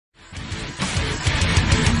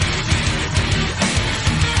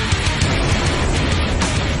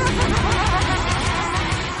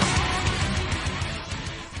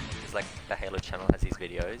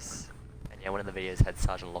one of the videos had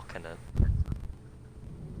Sergeant Locke in it.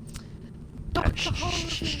 Dr.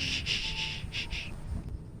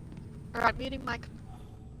 Alright, muting mic.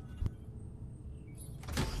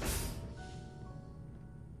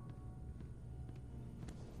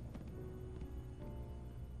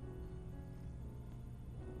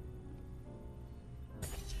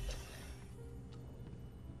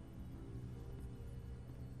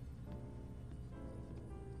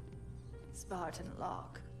 Spartan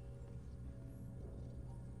Locke.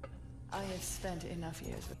 I have spent enough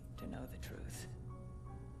years to know the truth.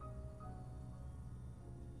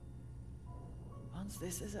 Once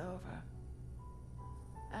this is over,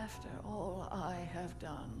 after all I have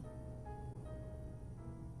done,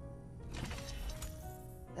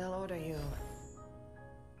 they'll order you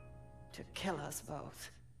to kill us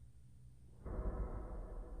both.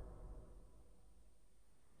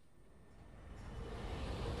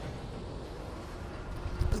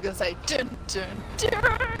 I was gonna say dun dun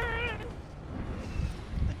dun.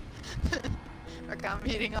 Okay, I'm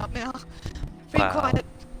muting up now. Be quiet.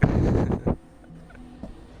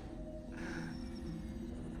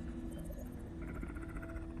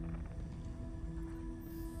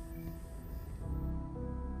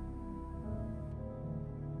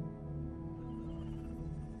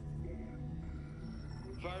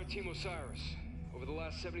 Fire Team Osiris. Over the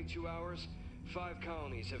last 72 hours, 5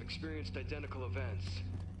 colonies have experienced identical events.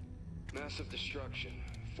 Massive destruction,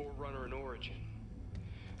 Forerunner in origin.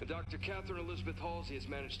 And Dr. Catherine Elizabeth Halsey has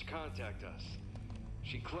managed to contact us.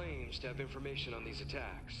 She claims to have information on these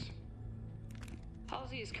attacks.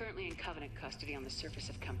 Halsey is currently in Covenant custody on the surface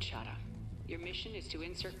of Kamchatka. Your mission is to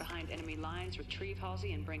insert behind enemy lines, retrieve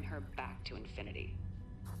Halsey, and bring her back to Infinity.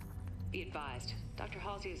 Be advised, Dr.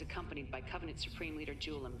 Halsey is accompanied by Covenant Supreme Leader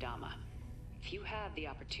Jul 'Mdama. If you have the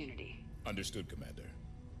opportunity... Understood, Commander.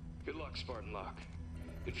 Good luck, Spartan Locke.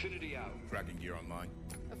 Infinity out. Tracking gear online.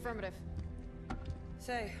 Affirmative.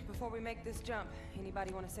 Say, before we make this jump,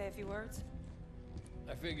 anybody want to say a few words?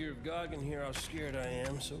 I figure if God can hear how scared I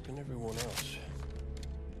am, so can everyone else.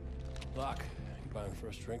 Locke, you buying the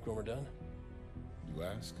first drink when we're done? You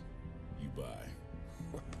ask, you buy.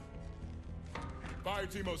 Fire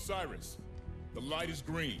Team Osiris. The light is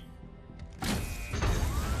green.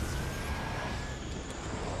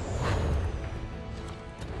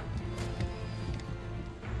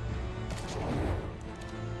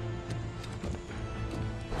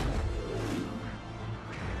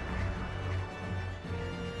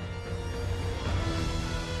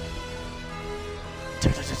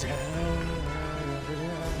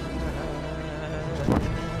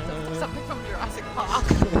 Something from Jurassic Park.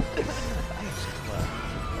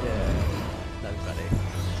 Yeah, that's funny.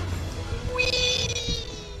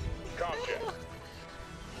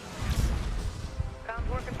 Comms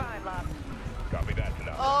working fine, Locke. Copy that,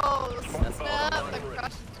 Tanaka. Oh, snap! I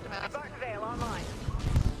crashed into the map. Spark Veil online.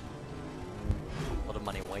 A lot of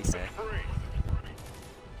money wasted.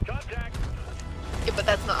 Contact. Yeah, but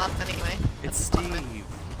that's not us anyway. It's That's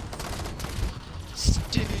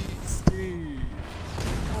Steve. Steve.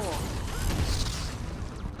 Oh.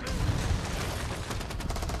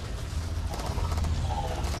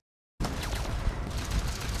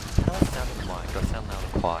 How do I sound in the mic? Do I sound loud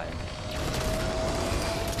or quiet?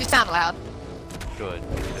 You sound loud. Good.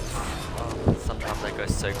 Because sometimes I go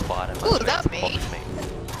so quiet and Ooh, is that me? bothers me.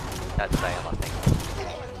 That's Vale, I think.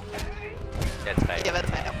 That's Vale. Yeah, that's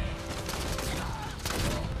Vale.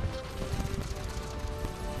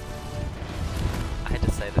 I hate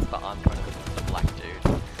to say this, but I'm kind of the black dude.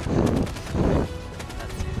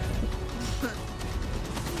 That's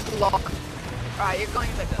it. Lock. Alright, you're going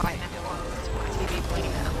a bit quiet now. It's my TV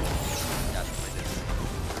playing now. That's what it is.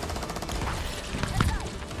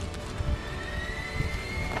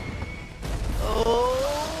 Oh.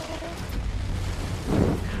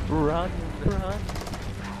 Run, run.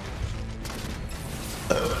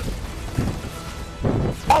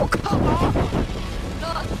 Oh, come on!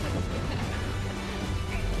 Not.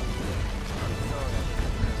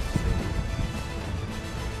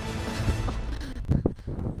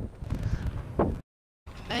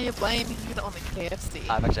 Now you're blaming it on the KFC.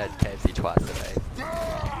 I've actually had KFC twice today.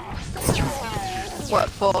 What,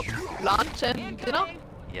 for lunch and dinner?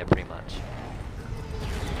 Yeah, pretty much.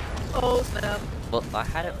 Oh, snap. Well, I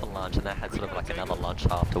had it for lunch and then I had sort of like another lunch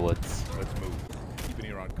afterwards. Let's move. Keep an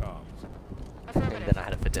ear on comms. And then I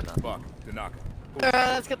had it for dinner. Fuck, Tanaka. Alright,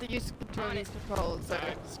 let's get the use control, use control. So,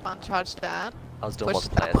 spawn charge that. I was doing Push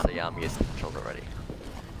multiplayer, that so yeah, I'm used to controlled already.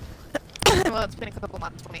 Well, it's been a couple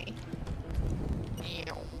months for me.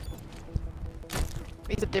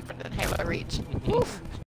 These are different than Halo Reach.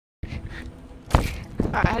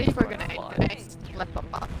 Alright, how do you throw a grenade? Grenade, left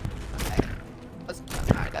bumper. Okay.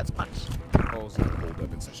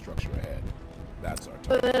 defensive structure ahead. That's our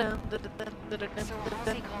target. So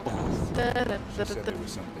Halsey called us. She said there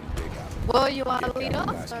was something big happening. Well, you are Get leader,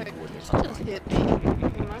 Captain so Lasky coordinates you to just find hit out. me.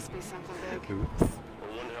 It must be something big. Oops.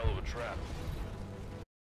 One hell of a trap.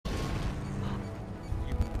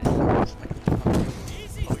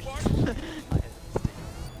 Easy, I am Steve.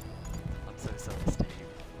 I'm so sorry, Steve.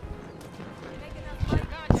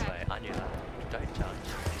 This way, I knew that. Don't judge.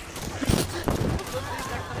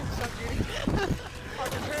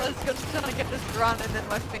 I was just trying to get this run and then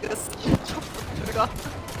my fingers chopped the trigger.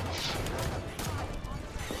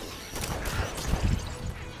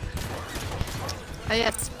 Oh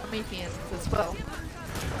yes, Prometheans as well.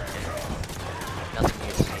 Nothing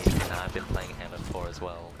new to me, and I've been playing Halo 4 as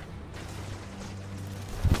well.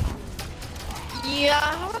 Yeah,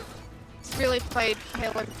 I haven't really played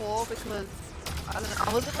Halo 4 because I don't know,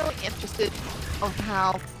 I wasn't really interested of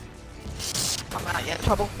how I might get in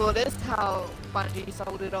trouble for this, how Bungie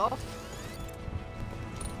sold it off.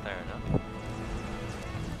 Fair enough.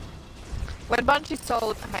 When Bungie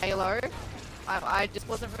sold Halo, I just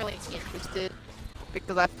wasn't really interested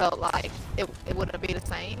because I felt like it wouldn't be the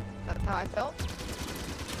same. That's how I felt.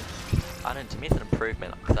 I don't know, to me it's an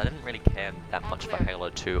improvement, because I didn't really care that much for Halo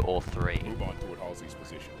 2 or 3. Move on toward Halsey's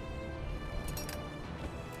position.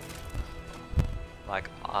 Like,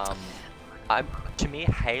 to me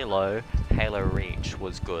Halo Reach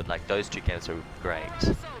was good, like those two games were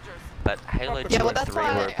great. But Halo 2 Yeah, well, and that's 3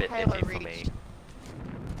 why were a bit Halo iffy for Reach. me.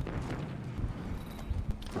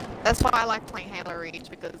 That's why I like playing Halo Reach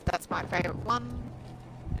because that's my favorite one.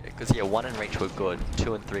 Because yeah, 1 and Reach were good,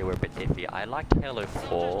 2 and 3 were a bit iffy. I liked Halo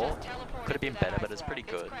 4, could have been better, but it's pretty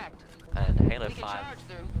good. And Halo 5,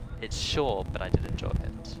 it's short, but I did enjoy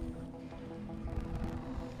it.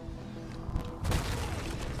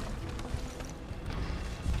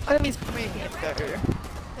 Where do these Prometheans go?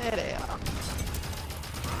 There they are.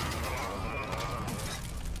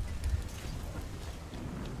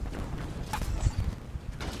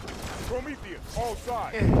 Prometheus, all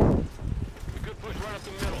sides. A good push right up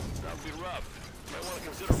the middle. That'll be rough. Might want to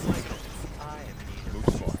consider flanking them. I am Move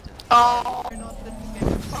smart. Oh, not this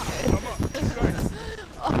game fired.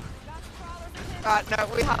 Oh. Right, no,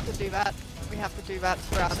 we have to do that. We have to do that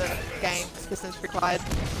throughout the game because it's required.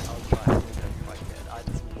 I'll try to do quite good. I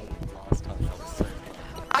just won last time, that was so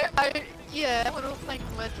good. Yeah, when we were playing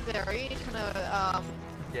Legendary, kind of,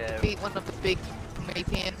 Yeah, beat one of the big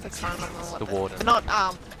Prometheans. I can't remember what the Warden. They're not,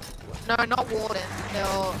 no, not Warden. They're,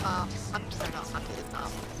 Hunters, no, not Hunters,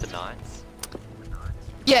 The Knights.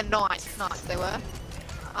 Yeah, Knights, they were.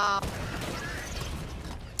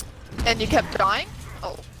 And you kept dying,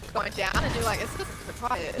 going down, and you're like, it's just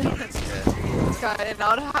required.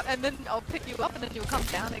 And then I'll pick you up, and then you'll come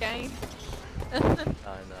down again. I know.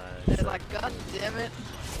 It's like, god damn it.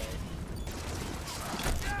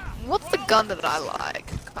 What's the gun that I like?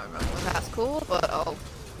 Can't remember what that's called, but I'll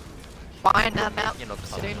find that out You're not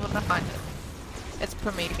soon clever. when I find it. It's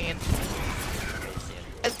Promethean.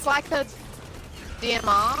 It's like a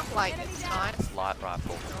DMR, like it's nice. Light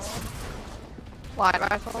rifle. Light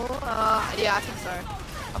rifle? Yeah, I think so.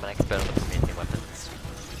 I'm an expert on the Promethean weapons.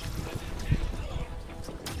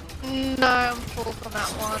 No, I'm full from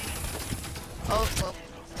that one. Oh, well.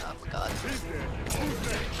 Oh, god.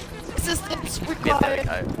 Assistance Yeah, there we required.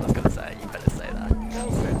 go. I was gonna say, you better say that.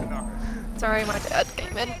 Sorry, my dad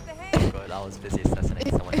came in. Good, I was busy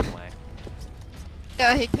assassinating someone anyway.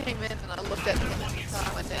 Yeah, he came in and I looked at him and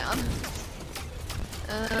I went down.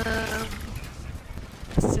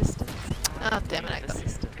 Assistance. Oh, damn it, I got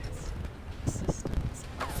Assistance. Assistance.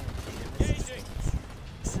 I need assistance.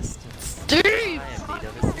 Assistance. Dude! I am need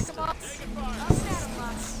of assistance.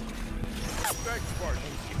 Thanks, Spartan.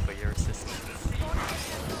 Thank you for your assistance.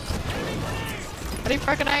 How do you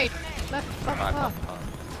fucking aid? Left, fuck, Right, fuck.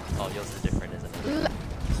 oh, yours is different, isn't it? Left.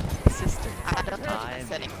 Assistance. I don't know I the am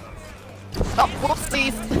setting. Stop,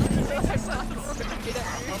 whoopsies!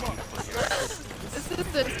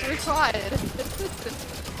 Assistance required. Assistance.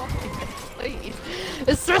 Fucking please.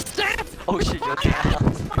 Assistance! Oh shit, you're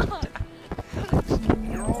down.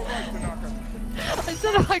 You're all right, Tanaka. I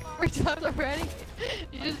said it like 3 times already.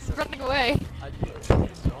 You're just running away. I did it 10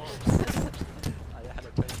 times. I had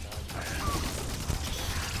a 10 times.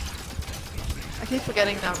 I keep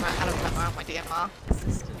forgetting that I'm out of ammo on my DMR.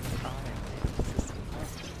 Assistance. I am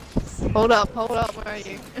assistance. Hold up, where are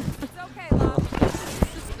you? It's okay, love.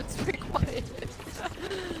 Assistance required.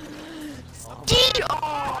 Dude! Oh!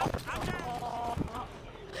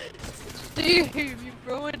 Dude, you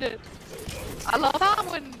ruined it. I love how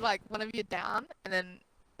when, like, one of you down, and then,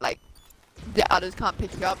 like, the others can't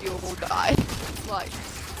pick you up, you all die. It's like...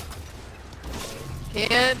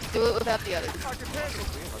 Can't do it without the others.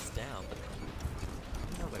 What's down, but I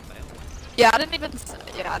don't know where Vale went. Yeah, I didn't even.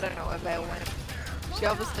 Yeah, I don't know where Vale went. She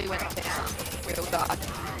obviously went down real dark.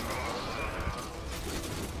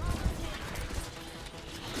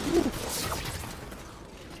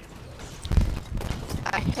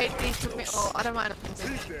 I hate these. Oh, I don't mind them,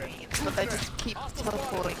 but they just keep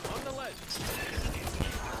teleporting.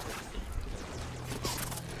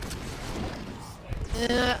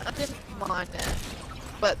 I didn't mind it,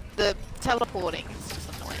 but the teleporting is just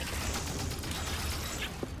annoying.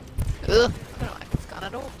 Ugh, I don't like this gun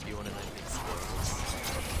at all. Do you want to know big spoilers?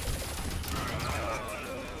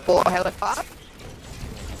 For Halo 5?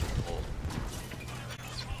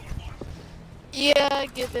 Yeah,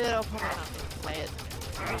 give it up. Hold on, play it.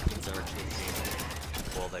 Things are actually human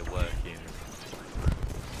while they were human.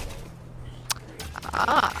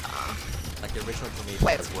 Ah. Like the original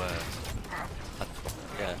Wait. Prometheans were.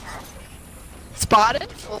 Yeah.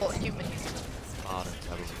 Spartans or humans? Spartan,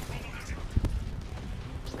 probably.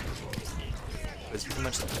 It's pretty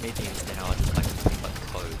much the Prometheans now are just like nothing but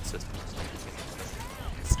code systems.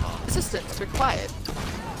 Spartan. Assistance required.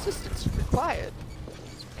 Assistance required.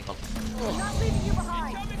 Hang on. We're not leaving you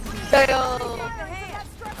behind. Fail.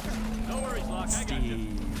 No worries, Locke. I got you.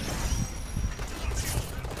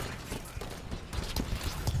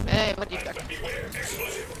 Hey, what do you got?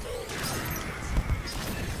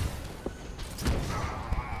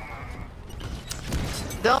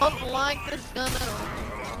 Don't like this gun at all.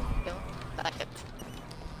 Don't like it.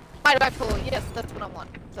 Might rifle, yes, that's what I want.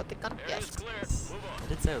 Is that the gun? Yes. I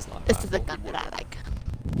did say it was like This is the gun that I like.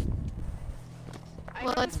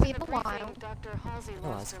 Well, it's been a while.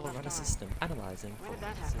 Analyze for rudder system. Analyzing for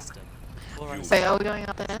system. Say, are we going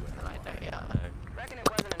up there? Right there, yeah.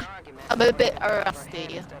 I'm a bit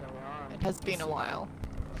rusty. It has been a while.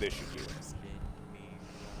 This should do it.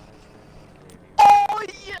 Oh,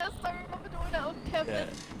 yes, I remember doing that with Kevin.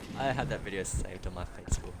 Yeah, I had that video saved on my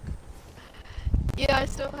Facebook. Yeah, I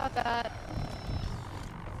still have that.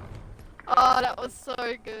 Oh, that was so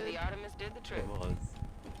good. The Artemis did the trick. It was.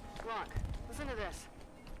 Look, listen to this.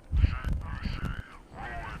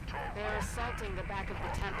 They're assaulting the back of the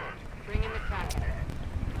temple. Bring in the Kraken.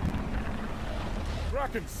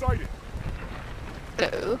 Kraken sighted.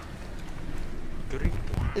 Hello. Good.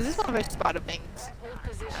 Is this one of those spider things? Hold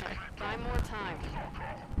position. Buy more time.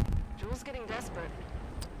 Jules getting desperate.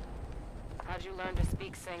 How'd you learn to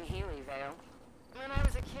speak Sangheili, Vale? When I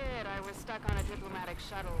was a kid, I was stuck on a diplomatic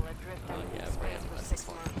shuttle adrift in space for 6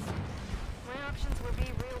 months. My options were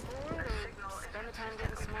be real bored or spend the time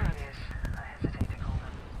getting smart.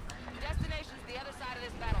 Destination's the other side of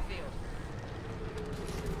this battlefield.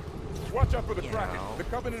 Watch out for the Kraken. The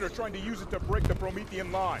Covenant are trying to use it to break the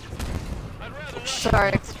Promethean line.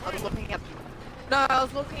 Sorry, I was looking at... No, I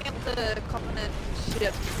was looking at the Covenant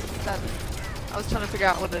ship that... I was trying to figure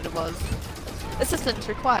out what it was. Assistance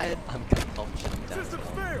required. I'm getting option down. Systems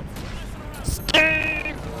failed.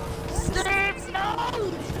 Steve! Steve,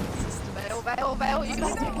 no! Vale, you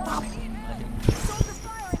gotta pick him up.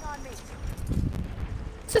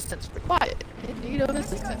 Assistance required. In need of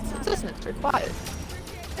assistance. Assistance required.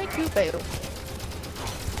 Thank you, Vale.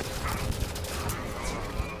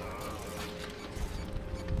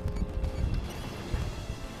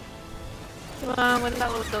 Come on, where did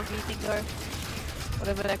that little doggy thing go?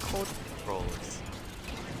 Whatever they're called. Crawlers.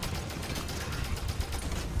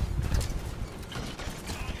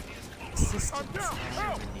 Assistance.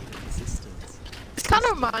 I need assistance. This kind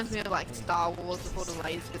of reminds me of like Star Wars before the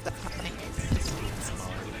lasers are happening.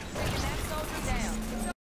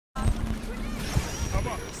 I'm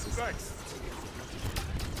up. Thanks.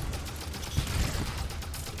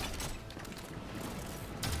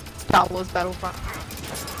 Star Wars Battlefront.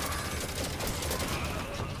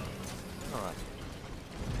 Alright.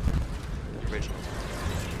 Original.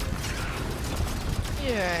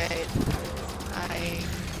 Alright.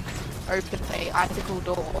 I opened the icicle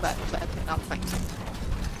door that led to nothing.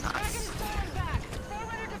 Nice.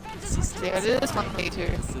 There it is, 1v2.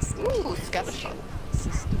 Ooh, scatter shot.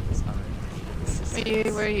 Systems.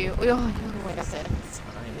 Where are you? Oh, you're way up there.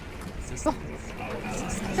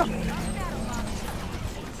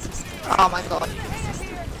 Oh my god.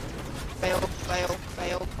 Fail,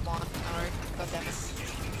 come on. No, god damn it.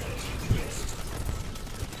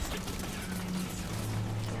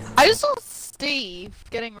 I just saw Steve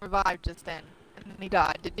getting revived just then, and then he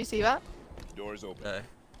died. Did you see that? Doors open. No.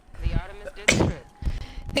 The Artemis did the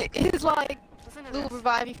trick. His like Listen to little this.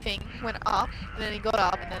 reviving thing went up, and then he got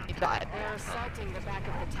up, and then he died. They're assaulting the back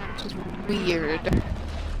of the temple. Which is weird.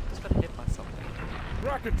 Just got hit by something.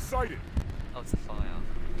 Kraken sighted. Oh, it's a fire.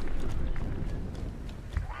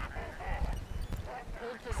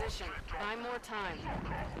 position. Buy more time.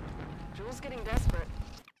 Jewel's getting desperate.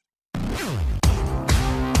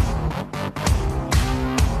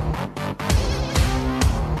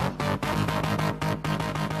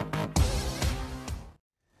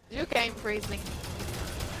 Your game freezing.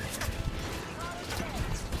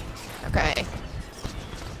 Okay.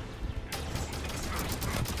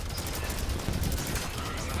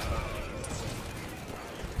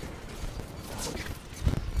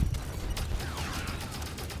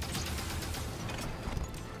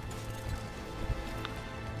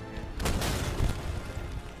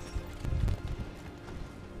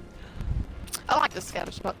 I like the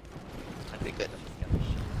scatter shot. I think Good.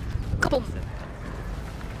 Couple.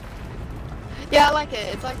 Yeah, I like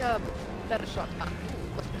it. It's like a better shotgun.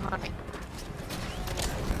 What's behind me?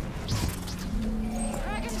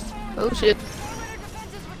 Oh shit.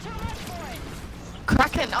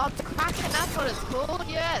 Kraken! Oh, it's a Kraken! That's what it's called!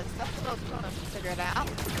 Yes! That's what I was trying to figure it out.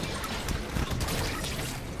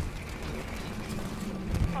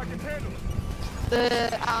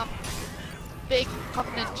 The, big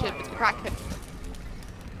Covenant ship is Kraken.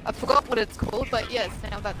 I forgot what it's called, but yes,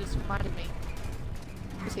 now that just reminded me.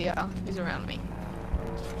 He's here. He's around me.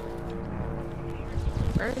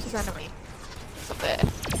 Where is his enemy? It's up there.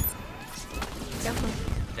 Damn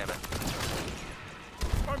it.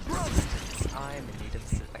 I'm in need of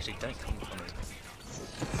actually, don't come for me.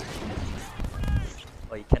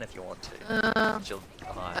 Well, you can if you want to. She'll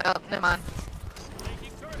die. Oh, never mind.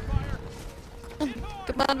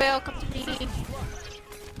 Come on, Belle, come to me.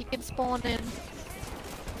 You can spawn in.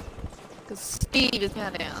 Because Steve is now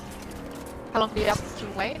down. How long do you have to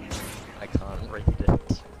wait? I can't read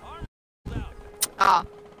it. Ah.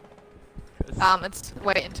 It's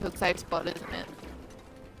wait until it's safe spot, isn't it?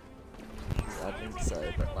 I think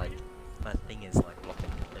so, but like, my thing is like blocking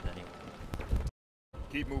it anyway.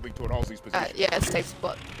 Keep moving toward Halsey's position. Yeah, safe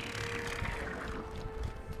spot.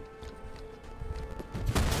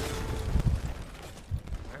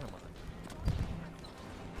 Where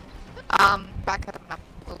am I? Back up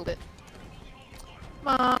a little bit.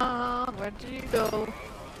 Come on, where did you go?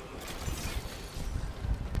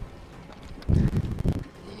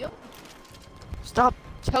 Yup. Stop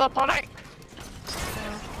teleporting!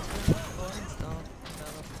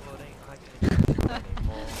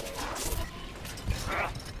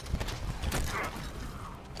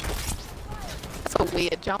 That's a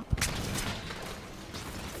weird jump.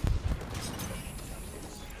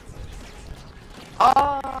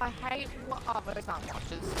 Oh, I hate those aren't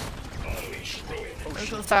watches. I was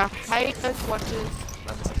gonna say, I hate those watches. I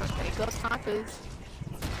hate those snipers.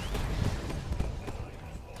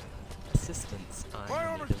 Assistance. I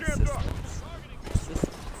need assistance.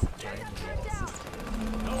 Assistance. I need assistance.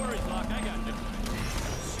 No worries, Locke. I got it.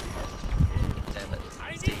 Damn it.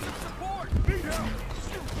 I need Steve. some support. Need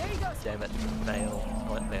help. Damn it. Nail.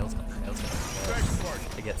 What? Nail's gonna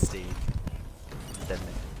to get Steve. Dead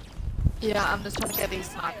man. Yeah, I'm just trying to get these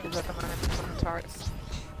snipers at the moment from the turrets.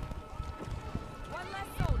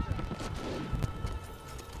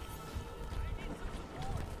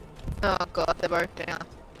 Oh god, they're both down.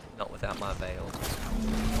 Not without my veil.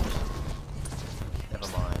 Never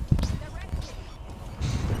mind.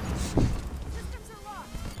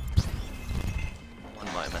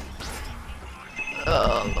 One moment.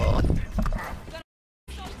 Oh lord.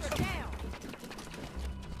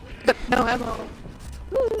 But no ammo.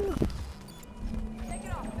 Woo.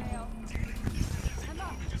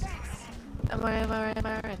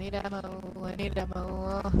 Ammo, I need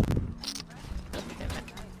ammo. Damn it.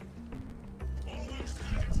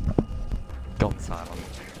 Gone silent.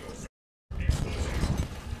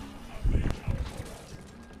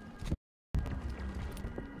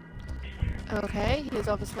 Okay, he's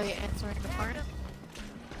obviously answering the phone.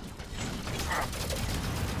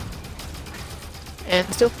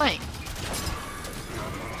 And still playing.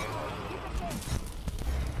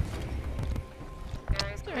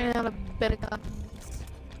 Ran out of better guns.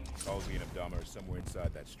 Halsey and Abdama are somewhere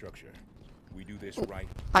inside that structure. We do this right.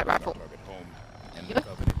 Light rifle. Target home, and Yep. the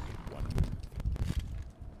Covenant in one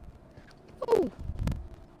move. Ooh.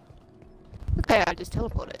 Okay, I just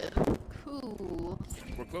teleported. Cool.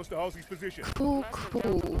 We're close to Halsey's position. Cool.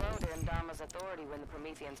 Dama's authority when the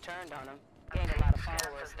Prometheans turned on him. Gained a lot of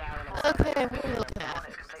followers down. Okay, what are we looking at?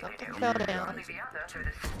 Something fell down. It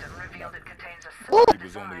Ooh!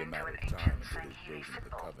 was only a matter of time until the invasion of the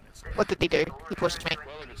Covenant started. What did he do? He pushed me.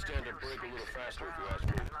 Well, it would stand to break a little faster if you ask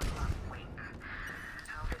me.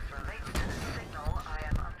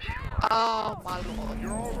 Oh my lord.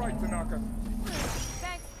 You're all right, Tanaka.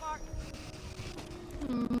 Thanks, Mark.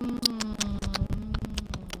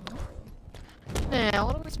 Now,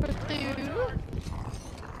 what are we supposed to do?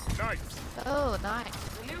 Nice. Oh, nice.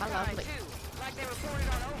 The new I kind, lovely. too. Like they reported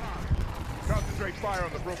on Ovar. Concentrate fire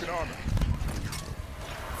on the broken armor.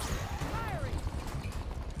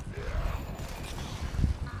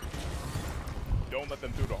 Don't let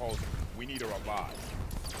them through the halls. We need her alive.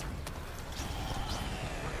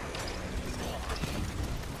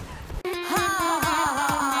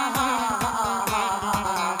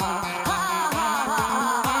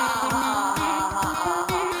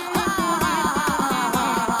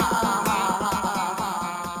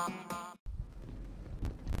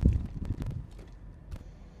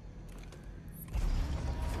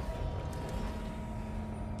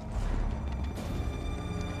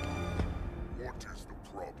 What is the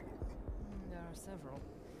problem? There are several.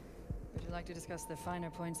 Would you like to discuss the finer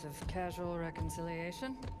points of casual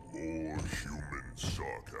reconciliation? More human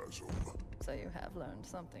sarcasm. So you have learned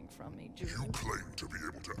something from me, You Jude. claim to be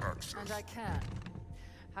able to access. And I can.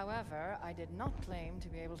 However, I did not claim to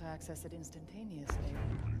be able to access it instantaneously.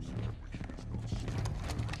 No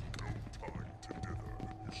time to dither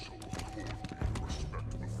is so according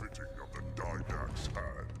respect befitting of the Didact's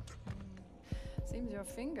hand. Seems your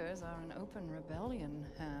fingers are an open rebellion,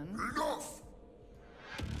 Han. Enough!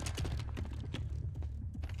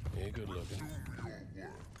 Yeah, good looking. Do your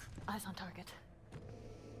work. Eyes on target.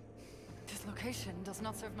 This location does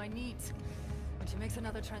not serve my needs. When she makes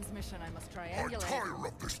another transmission, I must I triangulate. tire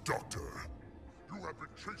of this, Doctor. You have been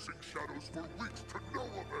chasing shadows for weeks to no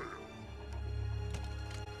avail.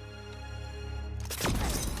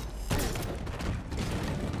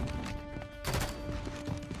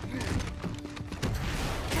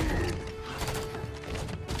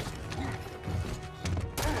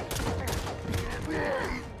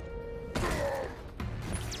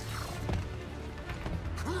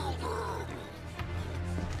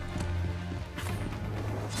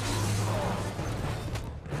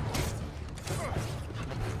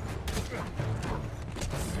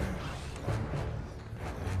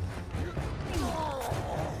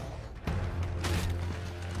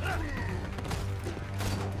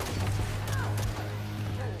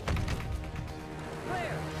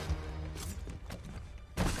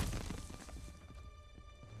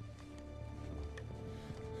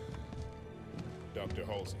 Dr.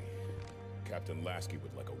 Halsey, Captain Lasky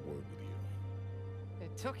would like a word with you.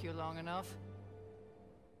 It took you long enough.